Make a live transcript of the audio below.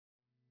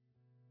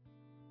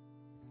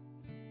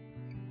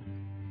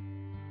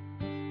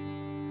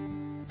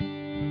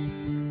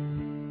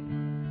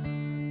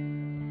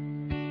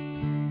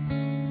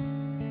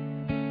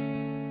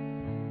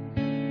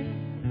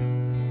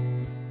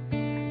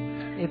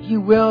if you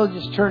will,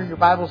 just turn your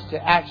Bibles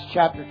to Acts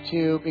chapter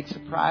 2. Big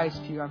surprise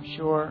to you, I'm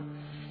sure.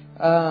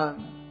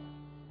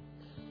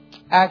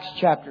 Acts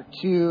chapter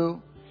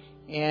 2.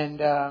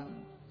 And I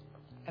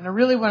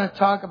really want to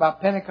talk about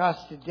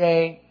Pentecost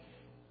today.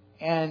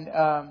 And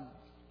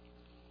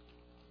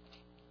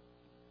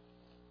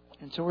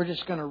so we're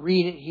just going to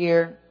read it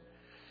here.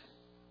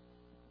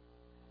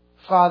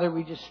 Father,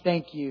 we just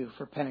thank you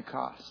for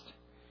Pentecost.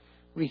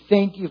 We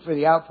thank you for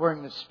the outpouring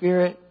of the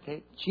Spirit.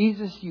 That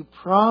Jesus, you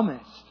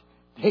promised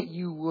that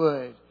you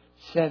would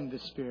send the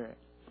Spirit.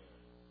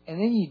 And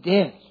then you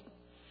did.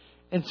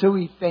 And so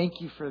we thank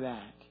you for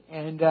that.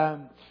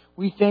 And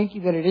we thank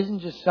you that it isn't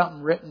just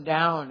something written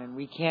down and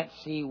we can't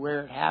see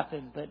where it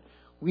happened, but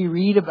we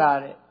read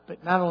about it.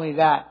 But not only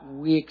that,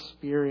 we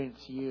experience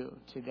you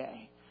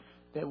today.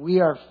 That we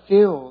are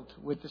filled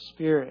with the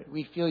Spirit.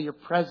 We feel your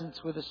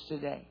presence with us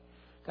today.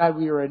 God,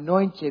 we are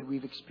anointed.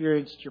 We've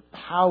experienced your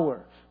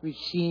power. We've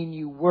seen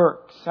you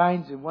work,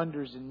 signs and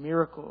wonders and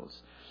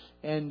miracles.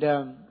 And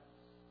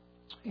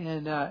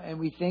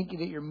we thank you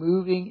that you're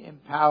moving in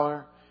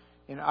power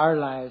in our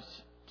lives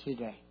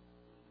today.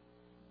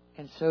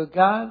 And so,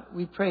 God,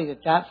 we pray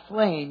that that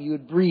flame, you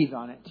would breathe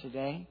on it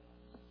today.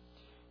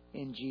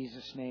 In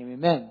Jesus' name,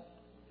 amen.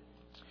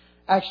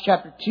 Acts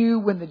chapter 2,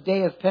 when the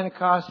day of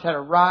Pentecost had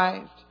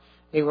arrived,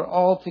 they were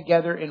all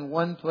together in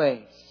one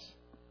place.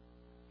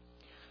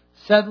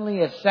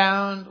 Suddenly a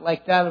sound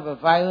like that of a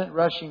violent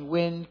rushing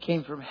wind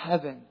came from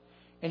heaven,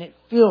 and it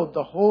filled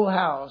the whole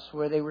house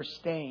where they were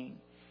staying.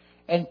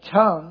 And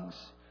tongues,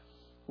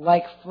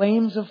 like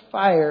flames of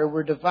fire,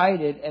 were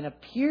divided and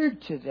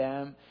appeared to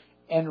them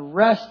and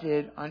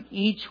rested on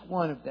each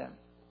one of them.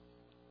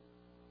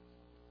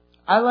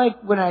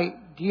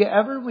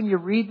 When you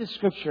read the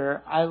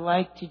Scripture, I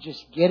like to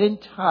just get in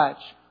touch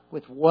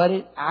with what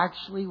it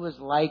actually was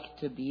like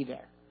to be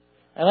there.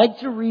 I like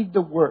to read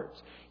the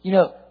words. You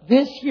know,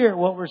 this here,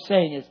 what we're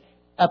saying is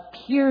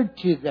appeared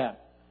to them.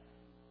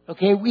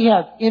 Okay, we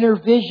have inner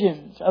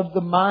visions of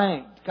the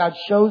mind. God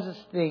shows us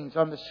things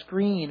on the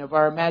screen of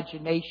our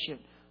imagination.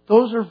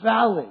 Those are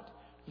valid,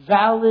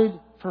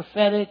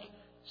 prophetic,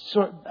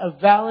 a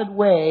valid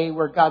way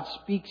where God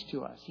speaks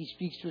to us. He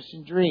speaks to us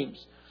in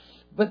dreams.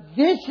 But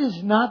this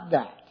is not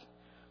that.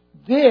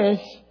 This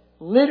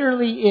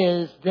literally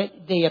is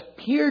that they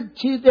appeared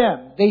to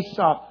them. They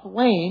saw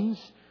flames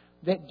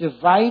that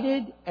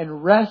divided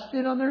and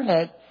rested on their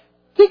head.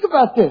 Think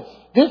about this.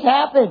 This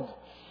happened.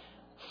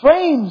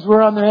 Flames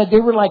were on their head. They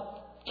were like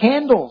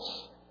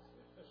candles.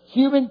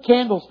 Human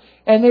candles.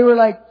 And they were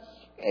like,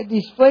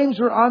 these flames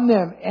were on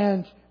them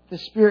and the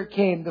Spirit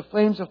came. The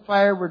flames of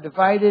fire were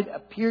divided,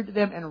 appeared to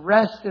them and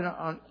rested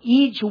on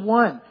each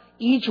one.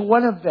 Each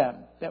one of them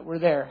that were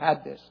there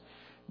had this.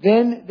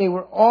 Then they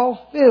were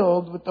all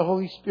filled with the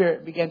Holy Spirit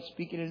and began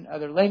speaking in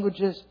other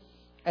languages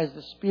as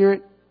the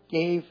Spirit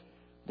gave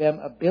them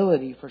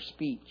ability for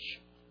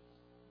speech.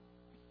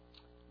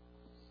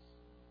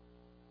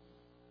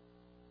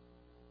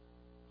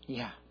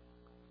 Yeah.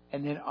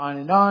 And then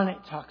on it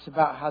talks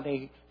about how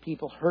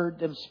people heard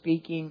them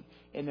speaking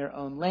in their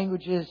own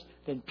languages.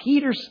 Then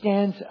Peter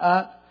stands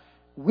up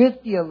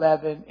with the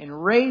 11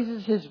 and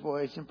raises his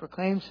voice and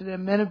proclaims to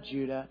them, men of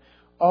Judah,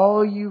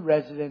 all you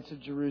residents of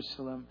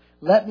Jerusalem,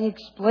 let me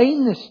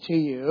explain this to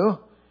you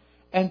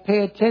and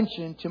pay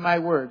attention to my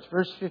words.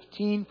 Verse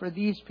 15, for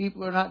these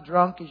people are not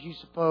drunk as you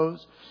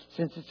suppose,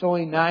 since it's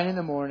only 9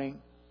 a.m.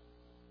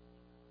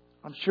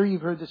 I'm sure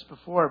you've heard this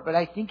before, but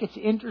I think it's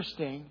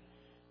interesting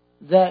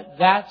that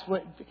that's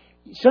what...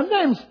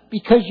 Sometimes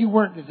because you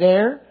weren't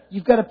there,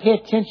 you've got to pay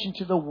attention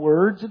to the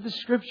words of the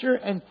Scripture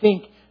and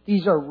think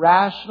these are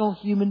rational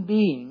human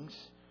beings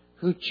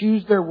who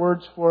choose their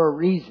words for a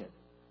reason.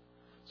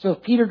 So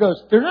if Peter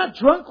goes, they're not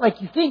drunk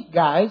like you think,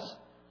 guys.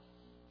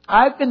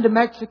 I've been to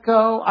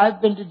Mexico.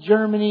 I've been to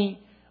Germany.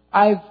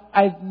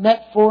 I've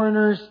met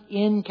foreigners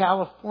in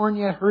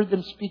California, heard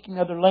them speaking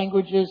other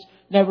languages.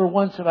 Never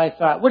once have I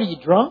thought, what are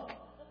you, drunk?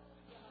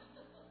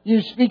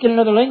 You're speaking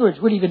another language.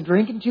 What, have you been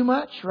drinking too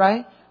much,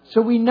 right?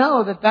 So we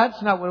know that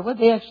that's not what it was.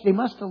 They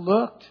must have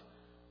looked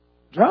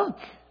drunk.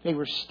 They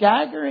were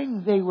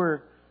staggering.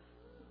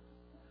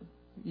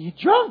 You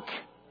drunk.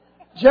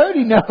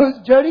 Jody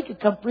knows. Jody could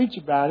come preach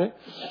about it.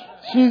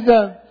 She's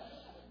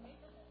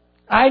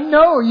I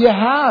know you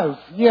have.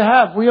 You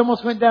have. We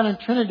almost went down in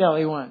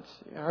Trinidad once,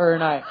 her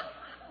and I.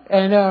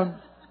 And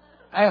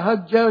I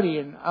hugged Jody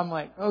and I'm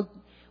like, oh,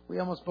 we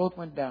almost both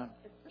went down.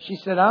 She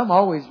said, I'm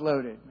always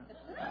loaded.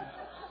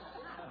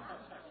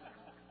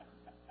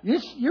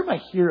 You're my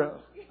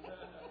hero.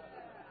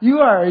 You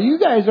are. You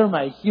guys are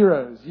my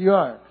heroes. You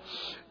are.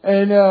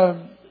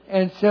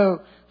 And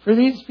so for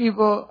these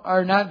people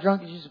are not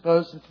drunk as you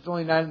suppose, since it's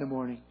only 9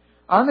 a.m.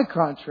 On the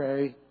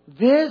contrary,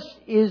 this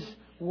is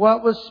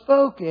what was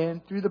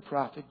spoken through the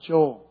prophet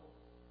Joel.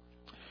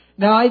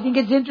 Now, I think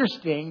it's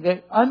interesting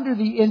that under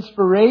the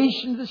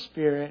inspiration of the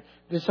Spirit,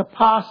 this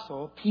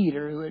apostle,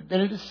 Peter, who had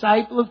been a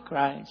disciple of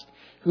Christ,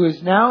 who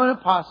is now an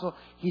apostle,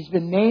 he's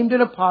been named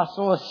an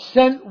apostle, a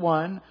sent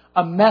one,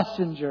 a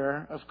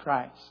messenger of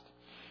Christ.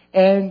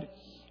 And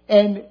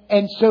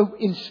And so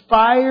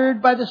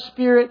inspired by the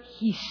Spirit,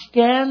 he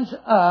stands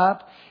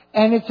up.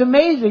 And it's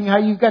amazing how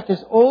you've got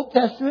this Old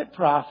Testament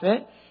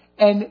prophet.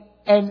 And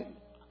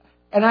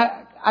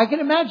I can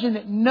imagine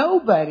that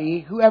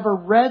nobody who ever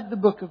read the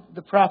book of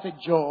the prophet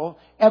Joel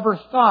ever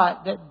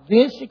thought that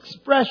this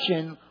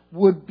expression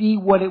would be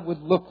what it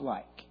would look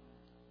like.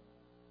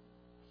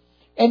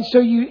 And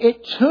so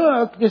it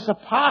took this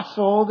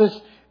apostle, this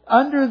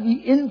under the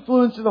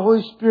influence of the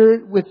Holy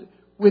Spirit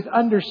with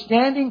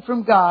understanding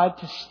from God,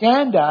 to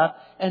stand up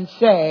and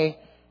say,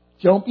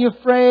 don't be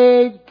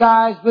afraid,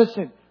 guys,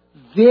 listen,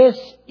 this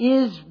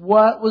is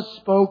what was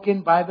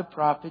spoken by the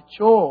prophet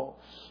Joel.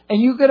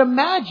 And you could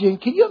imagine,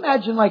 can you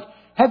imagine, like,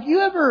 has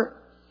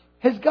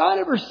God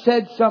ever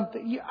said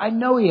something? I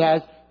know He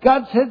has.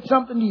 God said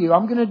something to you.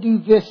 I'm going to do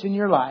this in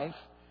your life.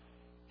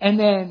 And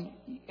then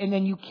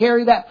you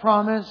carry that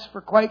promise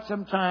for quite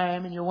some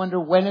time, and you wonder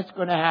when it's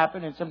going to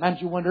happen, and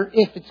sometimes you wonder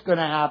if it's going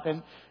to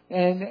happen.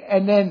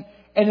 And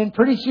then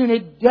pretty soon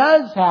it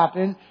does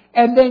happen,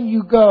 and then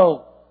you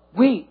go,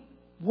 wait,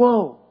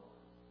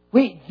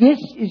 this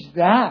is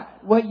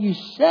that, what you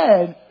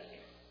said,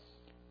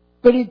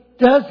 but it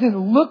doesn't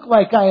look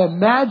like I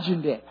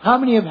imagined it. How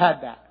many have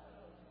had that?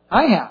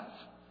 I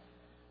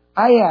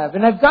have.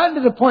 And I've gotten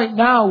to the point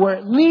now where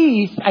at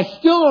least I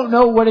still don't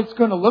know what it's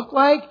going to look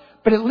like,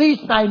 but at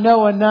least I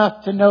know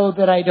enough to know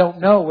that I don't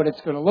know what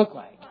it's going to look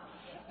like.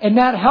 And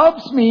that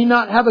helps me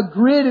not have a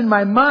grid in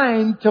my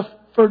mind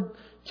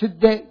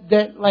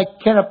that like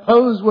can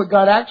oppose what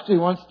God actually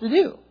wants to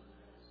do.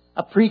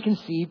 A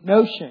preconceived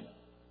notion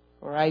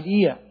or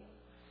idea.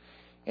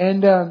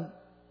 And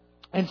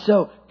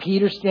so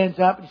Peter stands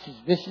up and he says,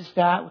 this is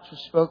that which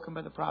was spoken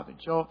by the prophet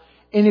Joel.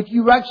 And if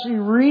you actually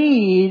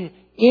read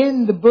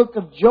in the book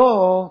of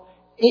Joel,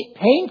 it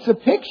paints a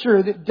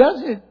picture that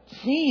doesn't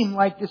seem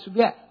like this would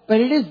be that. But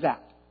it is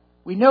that.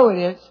 We know it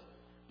is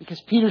because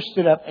Peter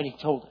stood up and he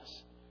told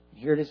us. And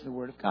here it is in the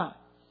Word of God.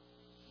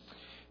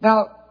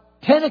 Now,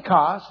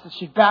 Pentecost, I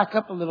should back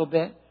up a little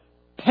bit.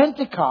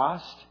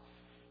 Pentecost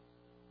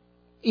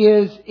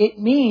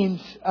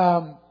means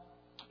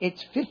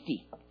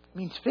 50. It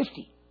means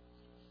 50.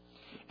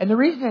 And the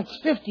reason it's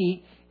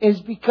 50 is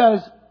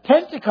because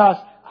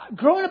Pentecost,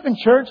 growing up in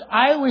church,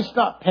 I always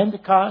thought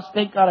Pentecost,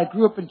 thank God I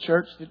grew up in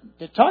church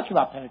that talked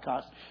about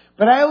Pentecost,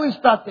 but I always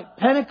thought that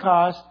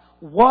Pentecost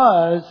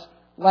was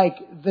like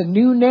the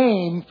new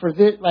name for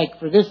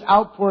this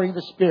outpouring of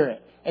the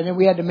Spirit. And then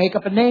we had to make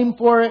up a name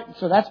for it,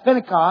 so that's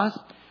Pentecost.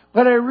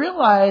 But I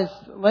realized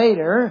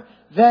later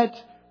that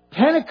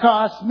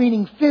Pentecost,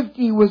 meaning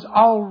 50, was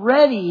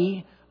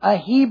already a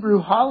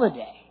Hebrew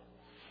holiday.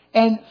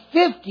 And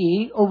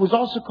 50, or was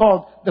also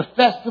called the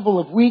Festival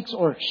of Weeks,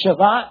 or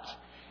Shavat.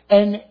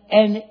 And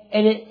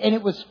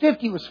it was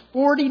 50. It was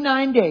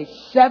 49 days,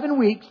 7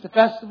 weeks, the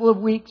Festival of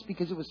Weeks,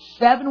 because it was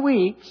 7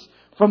 weeks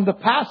from the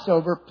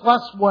Passover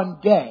plus 1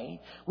 day,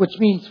 which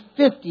means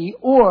 50,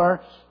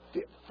 or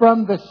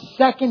from the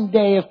second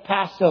day of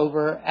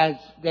Passover, as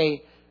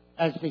they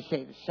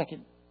say, the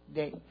second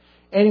day.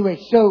 Anyway,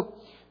 so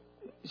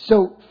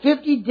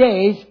 50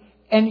 days.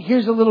 And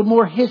here's a little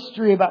more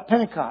history about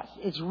Pentecost.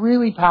 It's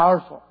really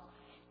powerful.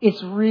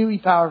 It's really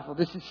powerful.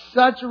 This is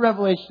such a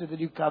revelation of the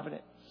new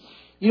covenant.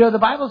 You know, the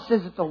Bible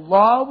says that the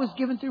law was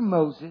given through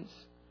Moses,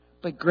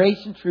 but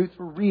grace and truth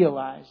were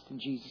realized in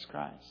Jesus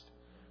Christ.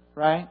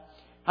 Right?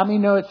 How many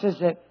know it says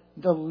that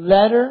the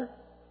letter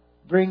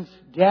brings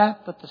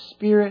death, but the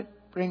Spirit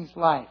brings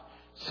life?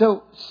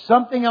 So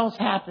something else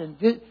happened.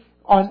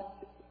 On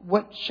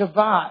what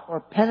Shavat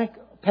or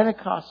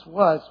Pentecost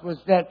was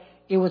that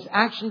it was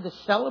actually the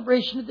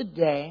celebration of the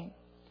day,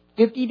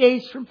 50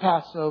 days from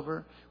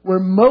Passover, where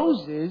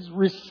Moses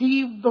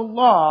received the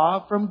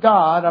law from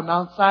God on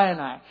Mount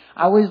Sinai.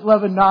 I always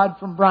love a nod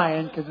from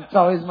Brian because it's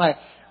always my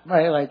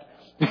like,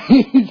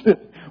 he's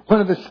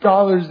one of the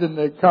scholars in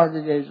the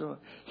congregation.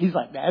 He's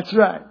like, that's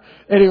right.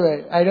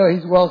 Anyway, I know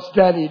he's well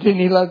studied and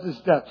he loves this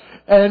stuff.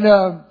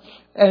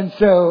 And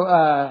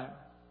so,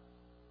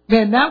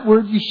 man, that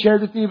word you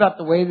shared with me about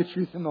the way, the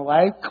truth, and the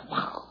life,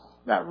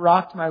 that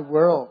rocked my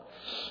world.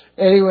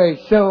 Anyway,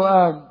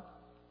 so,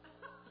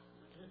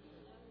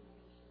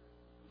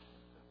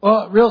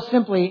 well, real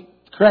simply,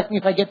 correct me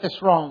if I get this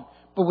wrong,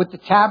 but with the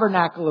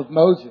tabernacle of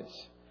Moses,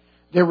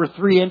 there were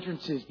 3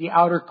 entrances: the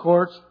outer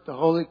courts, the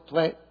holy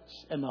place,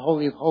 and the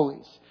Holy of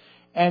Holies.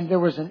 And there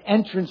was an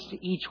entrance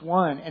to each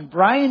one. And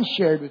Brian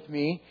shared with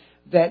me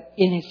that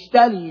in his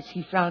studies,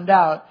 he found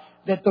out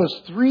that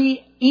those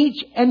 3,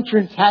 each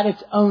entrance had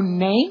its own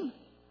name.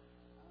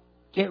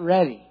 Get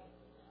ready.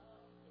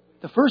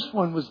 The first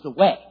one was the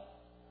way.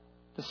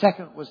 The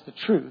second was the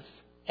truth.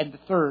 And the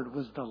third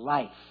was the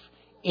life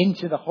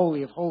into the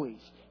Holy of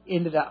Holies,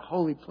 into that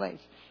holy place.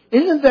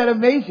 Isn't that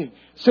amazing?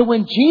 So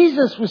when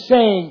Jesus was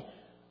saying,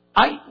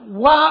 I don't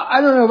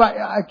know about,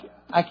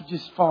 I could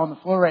just fall on the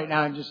floor right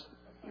now and just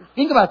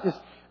think about this.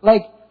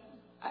 Like,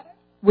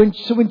 when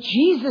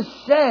Jesus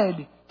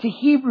said to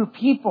Hebrew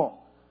people,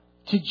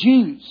 to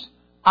Jews,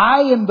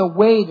 I am the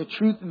way, the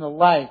truth, and the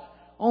life.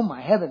 Oh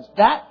my heavens.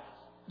 That,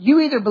 you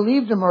either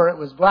believed him or it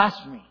was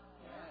blasphemy.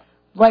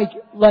 Like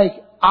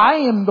I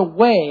am the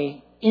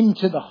way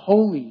into the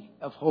Holy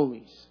of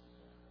Holies.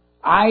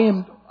 I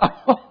am,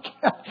 all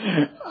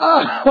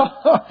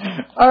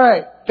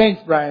right.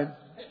 Thanks, Brian.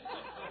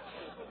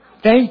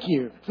 Thank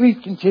you. Please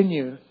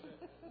continue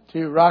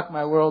to rock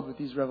my world with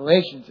these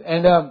revelations.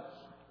 And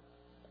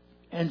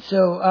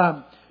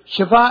so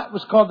Shabbat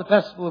was called the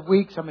Festival of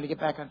Weeks. I'm going to get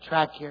back on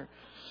track here.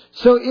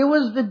 So it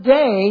was the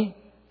day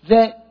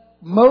that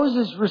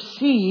Moses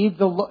received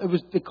the law. We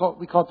call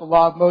it the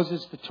Law of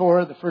Moses, the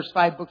Torah, the first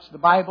 5 books of the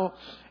Bible,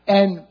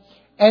 and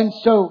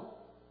so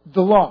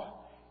the law.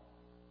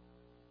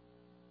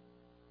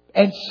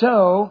 And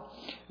so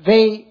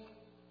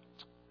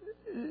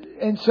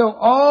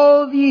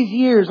all these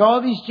years,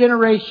 all these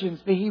generations,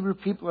 the Hebrew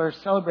people are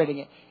celebrating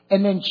it.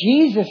 And then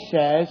Jesus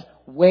says,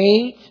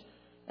 wait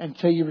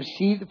until you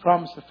receive the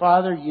promise of the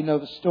Father. You know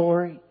the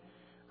story,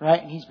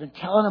 right? And He's been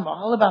telling them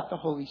all about the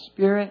Holy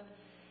Spirit.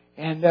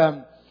 And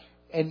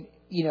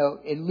you know,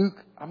 in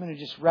Luke, I'm going to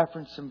just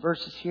reference some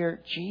verses here.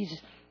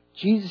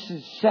 Jesus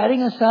is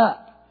setting us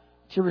up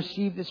to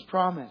receive this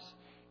promise.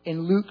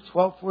 In Luke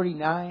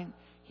 12:49,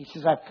 He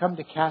says, I've come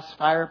to cast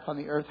fire upon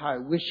the earth. How I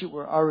wish it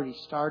were already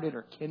started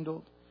or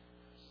kindled.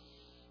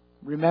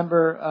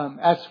 Remember,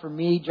 as for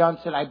me, John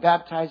said, I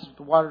baptized with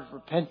the water of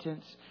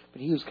repentance.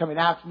 But He who's coming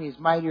after me is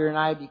mightier than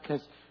I,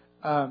 because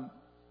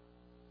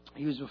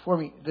He was before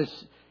me.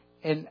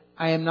 And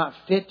I am not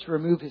fit to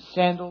remove His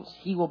sandals.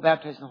 He will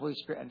baptize in the Holy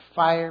Spirit and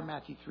fire.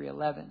 Matthew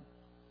 3:11.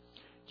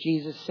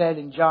 Jesus said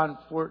in John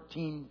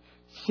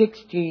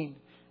 14:16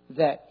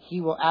 that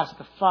He will ask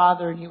the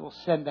Father and He will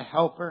send the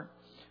Helper,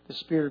 the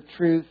Spirit of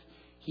truth.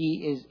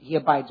 He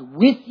abides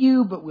with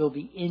you, but will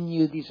be in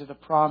you. These are the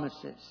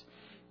promises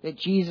that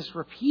Jesus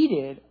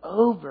repeated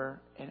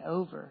over and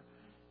over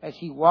as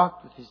He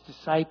walked with His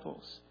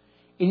disciples.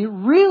 And it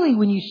really,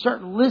 when you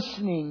start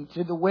listening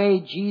to the way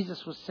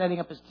Jesus was setting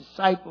up His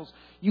disciples,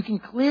 you can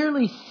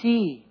clearly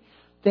see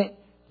that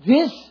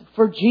this,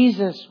 for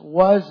Jesus,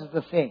 was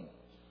the thing.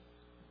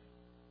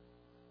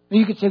 And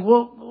you could say,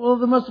 well,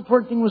 the most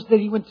important thing was that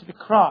He went to the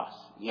cross.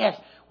 Yes,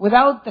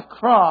 without the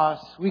cross,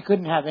 we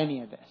couldn't have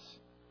any of this.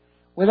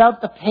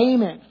 Without the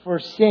payment for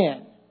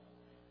sin,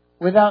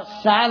 without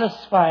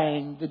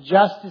satisfying the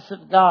justice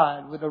of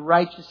God with a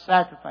righteous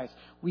sacrifice,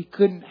 we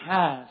couldn't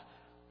have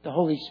the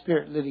Holy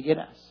Spirit living in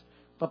us.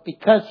 But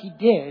because He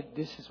did,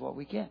 this is what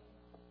we get.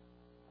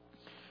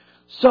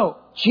 So,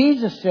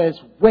 Jesus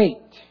says, wait.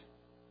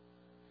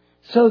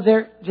 So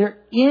they're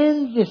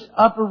in this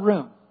upper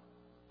room,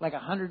 like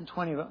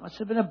 120 of them. It must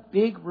have been a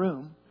big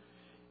room.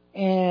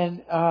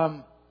 And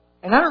I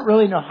don't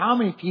really know how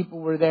many people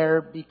were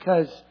there,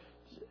 because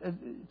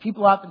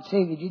people often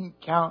say they didn't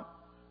count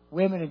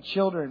women and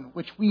children,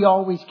 which we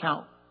always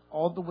count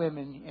all the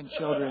women and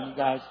children, you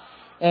guys.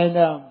 And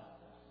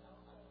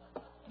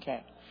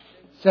okay,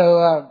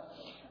 so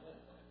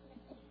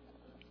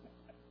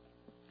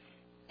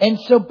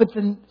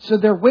so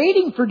they're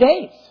waiting for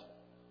days.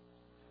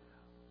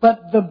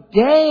 But the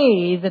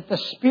day that the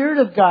Spirit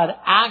of God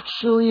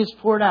actually is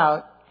poured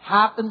out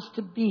happens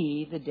to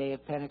be the day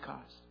of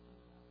Pentecost.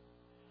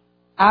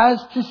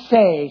 As to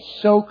say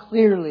so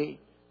clearly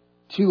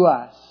to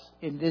us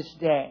in this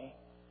day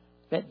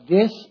that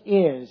this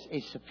is a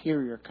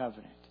superior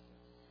covenant.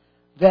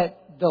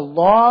 That the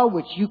law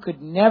which you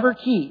could never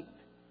keep,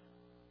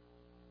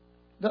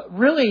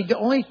 the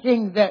only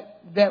thing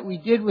that we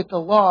did with the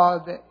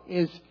law that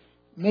is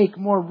make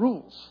more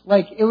rules.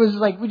 Like, it was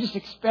like we just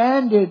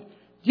expanded.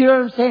 Do you know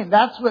what I'm saying?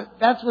 That's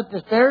what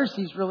the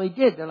Pharisees really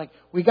did. They're like,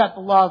 we got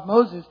the law of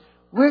Moses.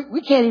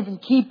 We can't even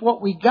keep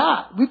what we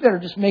got. We better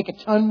just make a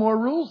ton more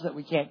rules that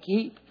we can't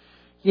keep.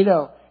 You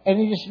know, and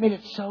He just made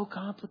it so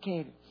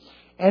complicated.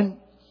 And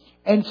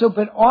so,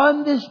 but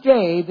on this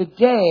day, the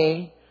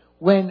day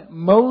when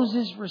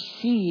Moses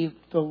received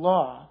the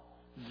law,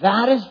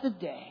 that is the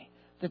day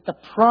that the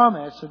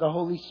promise of the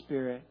Holy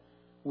Spirit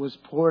was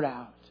poured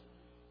out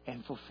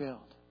and fulfilled.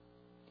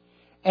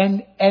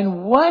 And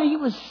what He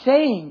was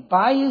saying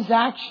by His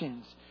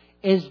actions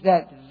is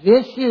that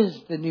this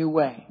is the new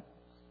way.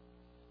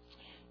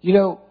 You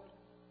know,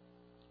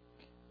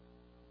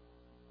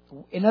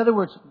 in other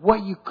words,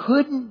 what you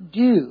couldn't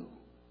do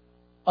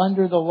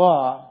under the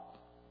law,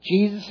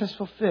 Jesus has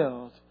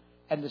fulfilled,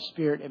 and the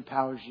Spirit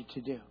empowers you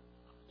to do.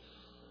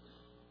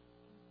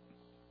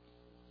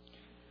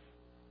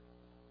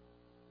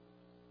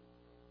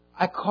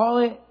 I call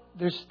it,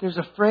 there's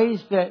a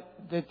phrase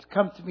that's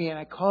come to me, and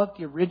I call it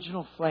the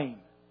original flame.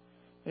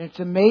 And it's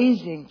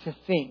amazing to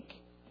think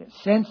that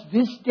since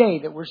this day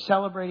that we're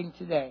celebrating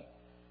today,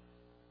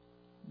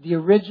 the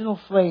original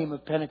flame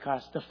of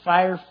Pentecost, the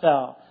fire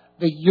fell,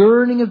 the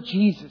yearning of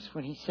Jesus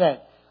when He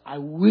said, I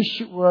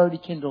wish it were already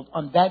kindled,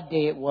 on that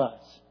day it was.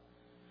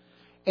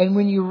 And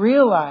when you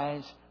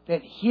realize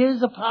that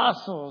His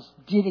apostles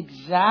did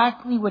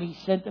exactly what He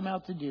sent them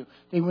out to do,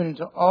 they went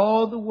into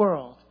all the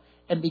world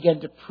and began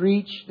to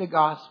preach the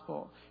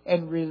gospel.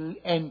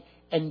 And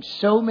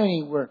so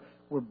many were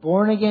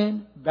born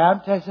again,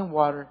 baptized in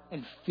water,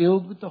 and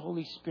filled with the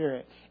Holy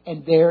Spirit.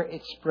 And there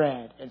it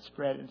spread and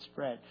spread and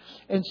spread.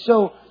 And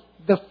so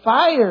the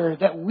fire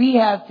that we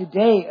have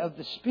today of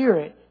the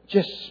Spirit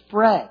just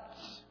spreads.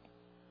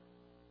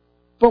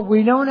 But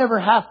we don't ever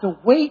have to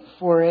wait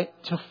for it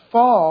to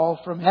fall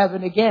from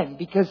heaven again.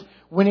 Because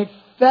when it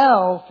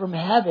fell from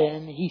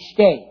heaven, He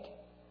stayed.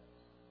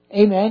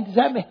 Amen. Does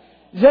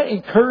that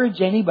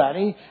encourage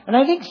anybody? And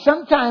I think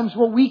sometimes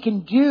what we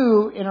can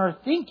do in our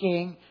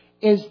thinking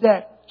is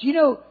that, do you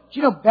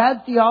know,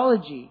 bad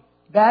theology,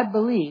 bad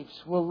beliefs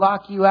will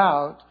lock you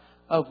out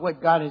of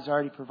what God has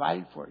already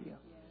provided for you.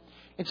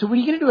 And so when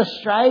you get into a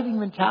striving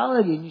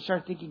mentality and you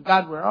start thinking,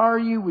 God, where are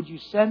you? Would you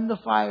send the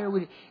fire?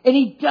 And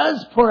He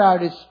does pour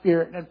out His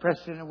Spirit in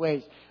unprecedented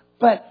ways.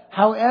 But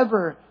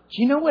however,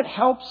 do you know what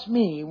helps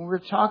me when we're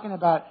talking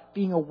about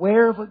being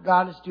aware of what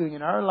God is doing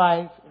in our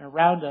life and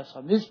around us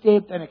on this day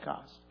of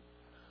Pentecost?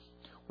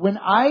 When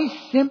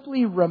I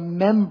simply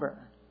remember,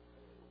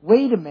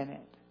 wait a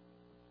minute,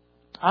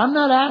 I'm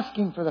not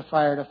asking for the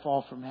fire to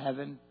fall from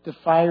heaven. The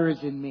fire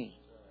is in me.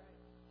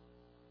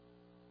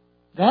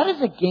 That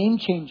is a game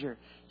changer.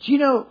 Do you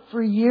know,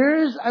 for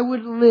years I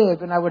would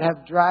live and I would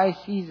have dry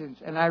seasons,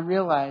 and I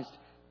realized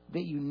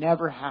that you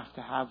never have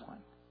to have one.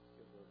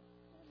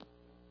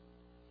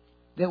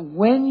 That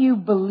when you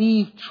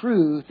believe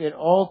truth, it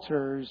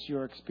alters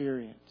your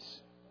experience.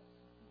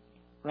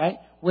 Right?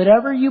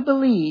 Whatever you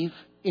believe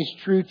is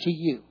true to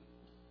you.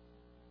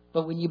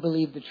 But when you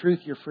believe the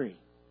truth, you're free.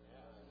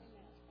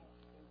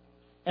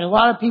 And a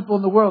lot of people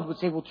in the world would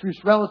say, well,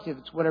 truth's relative.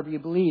 It's whatever you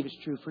believe is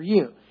true for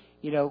you.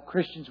 You know,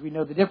 Christians, we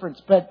know the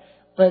difference. But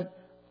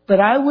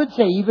I would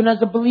say, even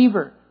as a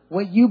believer,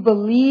 what you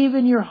believe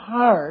in your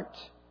heart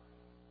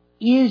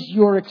is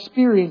your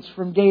experience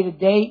from day to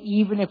day,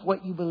 even if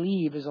what you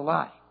believe is a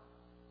lie.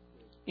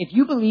 If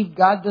you believe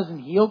God doesn't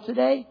heal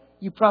today,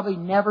 you probably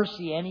never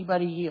see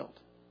anybody healed.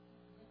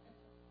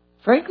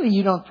 Frankly,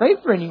 you don't pray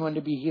for anyone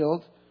to be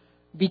healed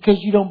because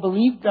you don't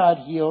believe God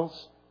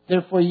heals.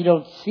 Therefore, you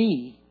don't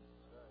see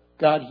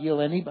God heal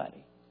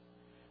anybody.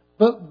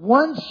 But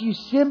once you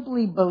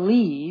simply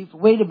believe,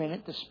 wait a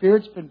minute, the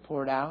Spirit's been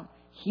poured out.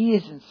 He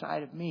is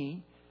inside of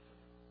me.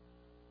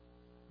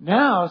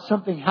 Now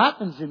something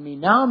happens in me.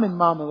 Now I'm in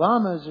Mama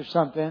Llamas or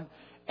something.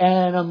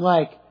 And I'm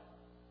like,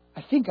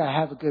 I think I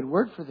have a good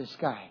word for this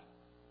guy.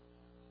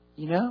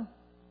 You know?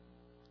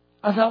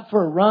 I was out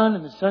for a run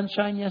in the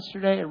sunshine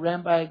yesterday. I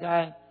ran by a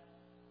guy.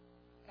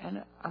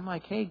 And I'm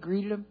like, hey,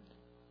 greeted him.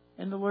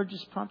 And the Lord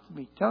just prompted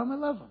me. Tell him I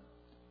love him.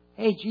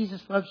 Hey,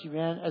 Jesus loves you,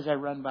 man, as I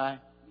run by.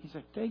 He's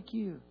like, thank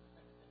you.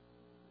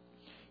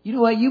 You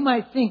know what? You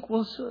might think,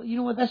 well, so, you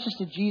know what? That's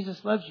just a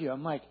Jesus loves you.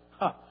 I'm like,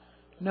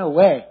 no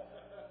way.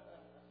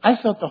 I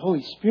felt the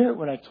Holy Spirit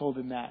when I told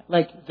him that.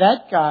 Like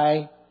that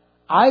guy,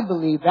 I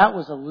believe that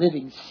was a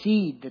living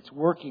seed that's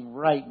working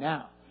right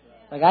now.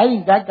 Like I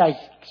think that guy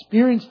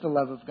experienced the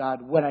love of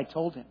God when I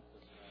told him.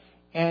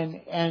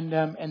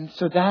 And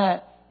so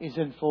that is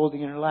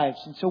unfolding in our lives.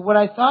 And so what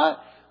I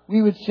thought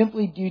we would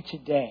simply do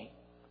today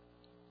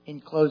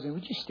in closing,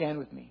 would you stand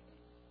with me?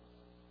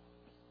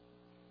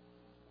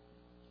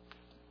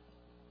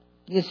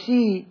 You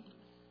see,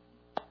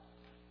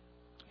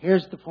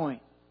 here's the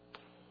point.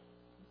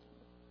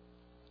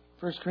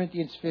 1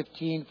 Corinthians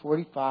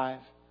 15:45.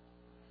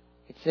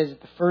 It says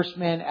that the first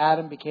man,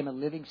 Adam, became a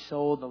living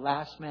soul. The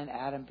last man,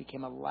 Adam,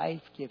 became a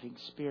life-giving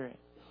spirit.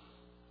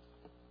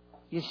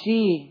 You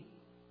see,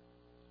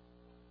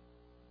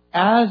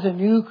 as a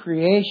new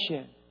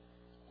creation,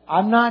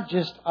 I'm not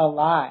just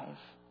alive.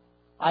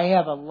 I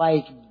have a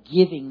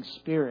life-giving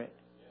spirit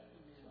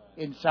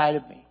inside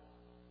of me.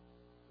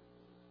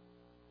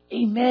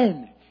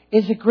 Amen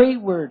is a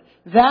great word.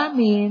 That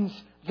means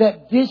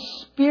that this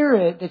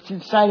Spirit that's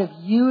inside of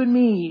you and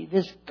me,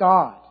 this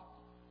God,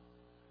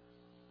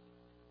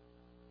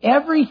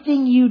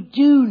 everything you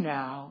do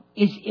now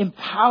is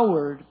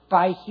empowered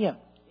by Him.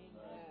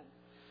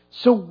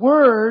 So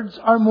words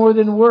are more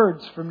than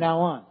words from now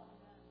on.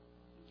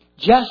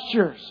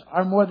 Gestures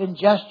are more than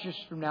gestures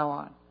from now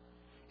on.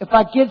 If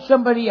I get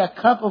somebody a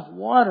cup of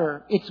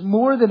water, it's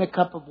more than a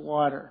cup of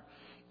water.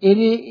 It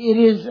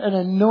is an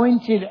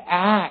anointed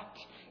act.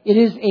 It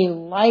is a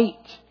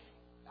light.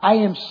 I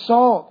am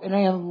salt and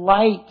I am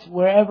light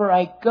wherever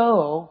I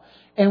go.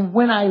 And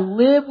when I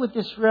live with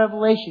this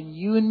revelation,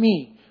 you and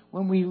me,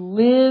 when we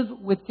live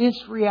with this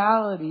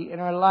reality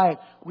in our life,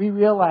 we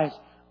realize,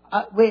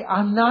 wait,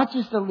 I'm not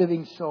just a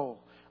living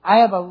soul. I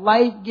have a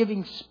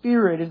life-giving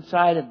spirit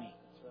inside of me.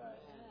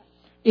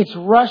 It's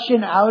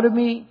rushing out of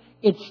me.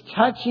 It's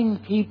touching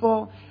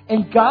people.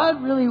 And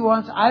God really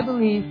wants, I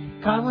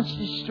believe, God wants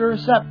to stir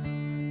us up.